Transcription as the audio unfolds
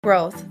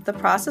Growth, the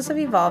process of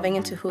evolving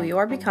into who you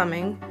are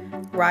becoming,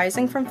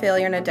 rising from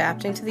failure and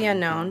adapting to the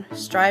unknown,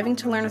 striving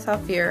to learn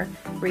without fear,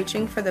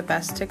 reaching for the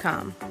best to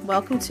come.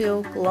 Welcome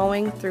to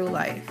Glowing Through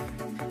Life.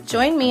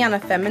 Join me on a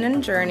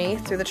feminine journey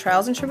through the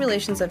trials and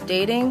tribulations of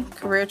dating,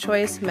 career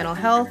choice, mental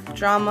health,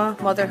 drama,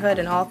 motherhood,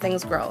 and all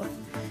things growth.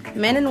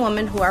 Men and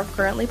women who are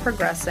currently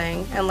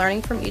progressing and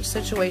learning from each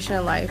situation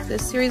in life,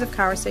 this series of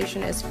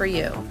conversation is for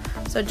you.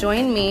 So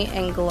join me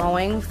in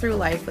Glowing Through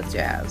Life with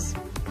Jazz.